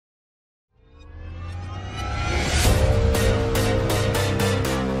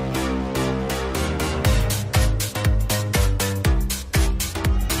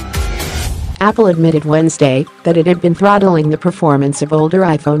Apple admitted Wednesday that it had been throttling the performance of older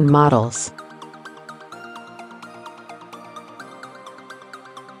iPhone models.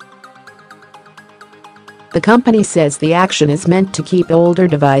 The company says the action is meant to keep older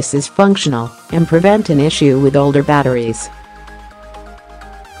devices functional and prevent an issue with older batteries.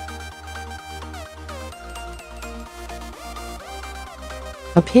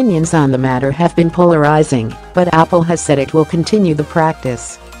 Opinions on the matter have been polarizing, but Apple has said it will continue the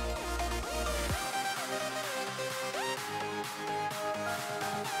practice.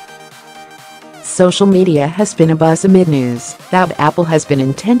 Social media has been abuzz amid news that Apple has been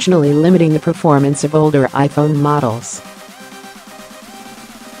intentionally limiting the performance of older iPhone models.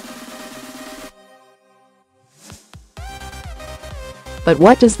 But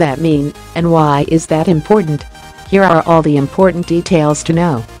what does that mean, and why is that important? Here are all the important details to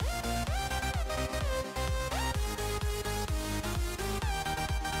know.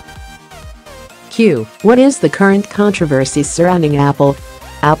 Q. What is the current controversy surrounding Apple?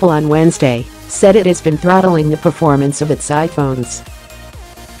 Apple on Wednesday said it has been throttling the performance of its iPhones.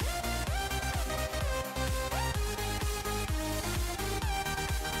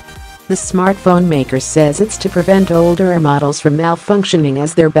 The smartphone maker says it's to prevent older models from malfunctioning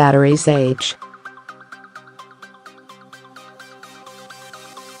as their batteries age.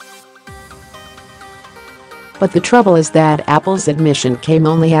 But the trouble is that Apple's admission came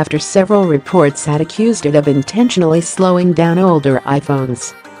only after several reports had accused it of intentionally slowing down older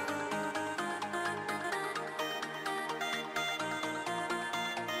iPhones.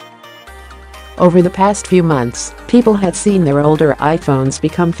 Over the past few months, people had seen their older iPhones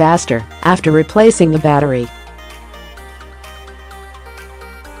become faster after replacing the battery.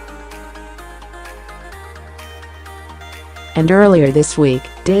 And earlier this week,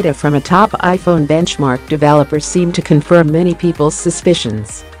 data from a top iPhone benchmark developer seemed to confirm many people's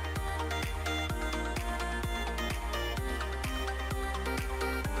suspicions.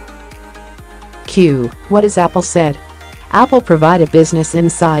 Q. What has Apple said? Apple provided Business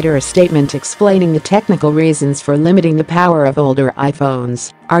Insider a statement explaining the technical reasons for limiting the power of older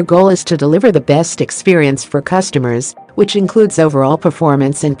iPhones. Our goal is to deliver the best experience for customers, which includes overall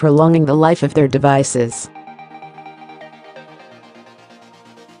performance and prolonging the life of their devices.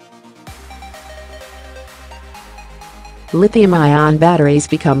 Lithium-ion batteries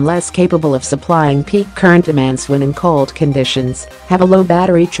become less capable of supplying peak current demands when in cold conditions, have a low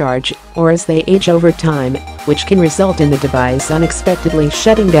battery charge, or as they age over time, which can result in the device unexpectedly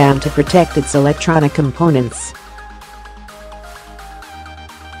shutting down to protect its electronic components.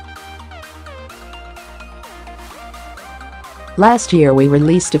 Last year we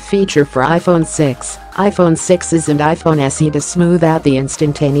released a feature for iPhone 6, iPhone 6s and iPhone SE to smooth out the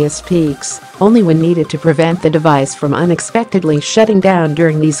instantaneous peaks, only when needed to prevent the device from unexpectedly shutting down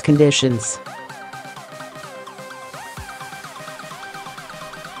during these conditions.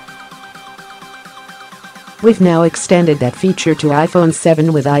 We've now extended that feature to iPhone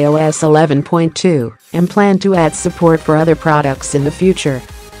 7 with iOS 11.2 and plan to add support for other products in the future.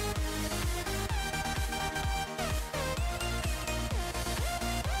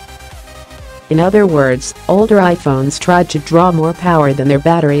 In other words, older iPhones tried to draw more power than their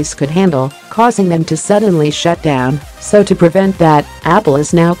batteries could handle, causing them to suddenly shut down. So to prevent that, Apple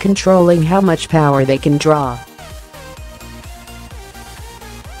is now controlling how much power they can draw.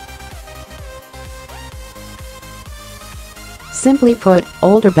 Simply put,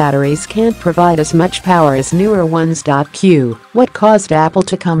 older batteries can't provide as much power as newer ones. Q. What caused Apple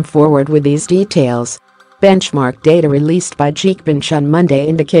to come forward with these details? Benchmark data released by Geekbench on Monday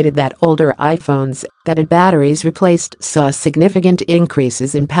indicated that older iPhones that had batteries replaced saw significant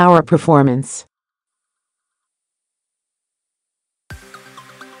increases in power performance.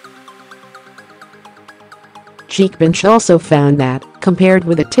 Geekbench also found that, compared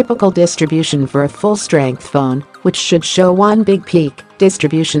with a typical distribution for a full-strength phone, which should show one big peak,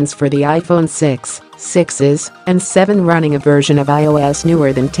 distributions for the iPhone 6, 6s, and 7 running a version of iOS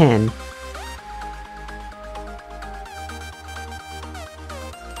newer than 10.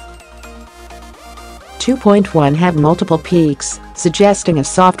 .1 had multiple peaks, suggesting a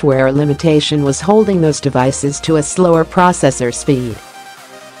software limitation was holding those devices to a slower processor speed.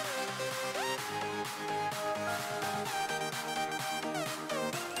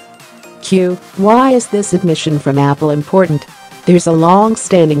 Q. Why is this admission from Apple important? There's a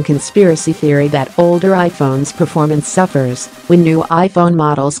long-standing conspiracy theory that older iPhones' performance suffers when new iPhone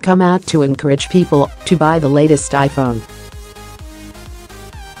models come out to encourage people to buy the latest iPhone.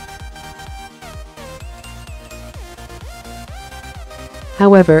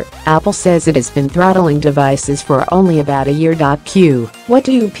 However, Apple says it has been throttling devices for only about a year. What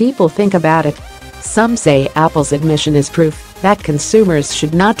do you people think about it? Some say Apple's admission is proof that consumers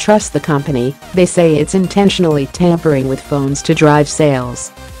should not trust the company. They say it's intentionally tampering with phones to drive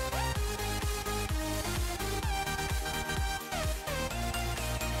sales.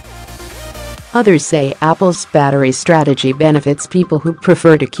 Others say Apple's battery strategy benefits people who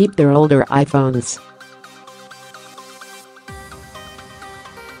prefer to keep their older iPhones.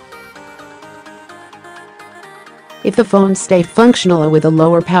 If the phones stay functional with a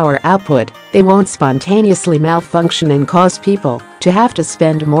lower power output, they won't spontaneously malfunction and cause people to have to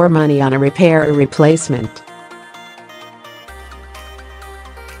spend more money on a repair or replacement.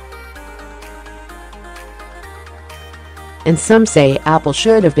 And some say Apple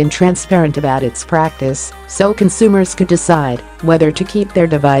should have been transparent about its practice so consumers could decide whether to keep their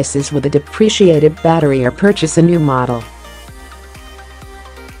devices with a depreciated battery or purchase a new model.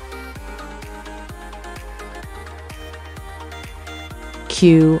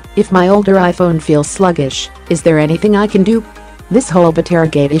 If my older iPhone feels sluggish, is there anything I can do? This whole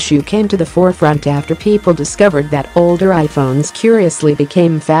Batterygate issue came to the forefront after people discovered that older iPhones curiously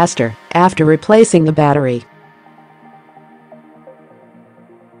became faster after replacing the battery.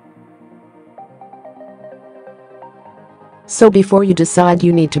 So before you decide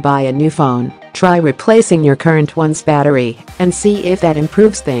you need to buy a new phone, try replacing your current one's battery and see if that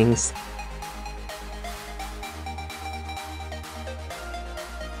improves things.